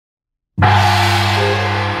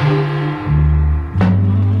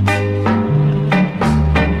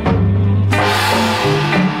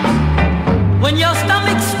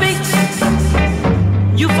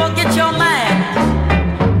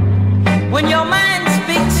your mind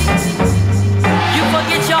speaks, you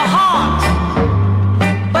forget your heart.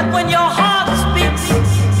 But when your heart speaks,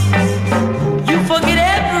 you forget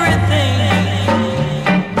everything.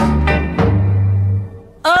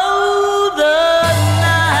 Oh, the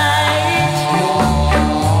night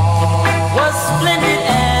was splendid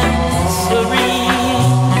and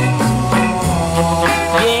serene.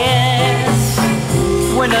 Yes,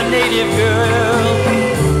 when a native girl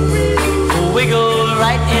wiggled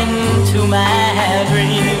right into my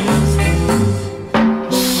dreams.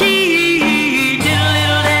 She did a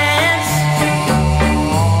little dance.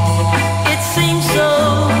 It seemed so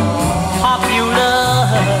popular.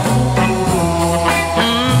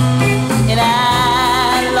 And I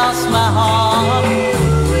lost my heart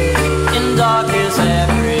in darkest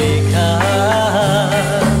Africa.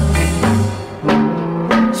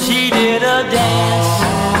 She did a dance,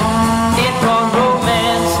 it brought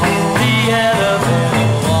romance, the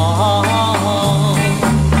Alabama one.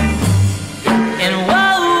 And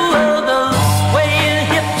whoa, those swaying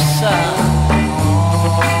hips,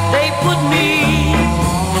 they put me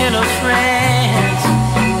in a trance.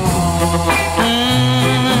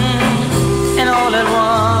 And all at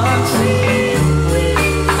once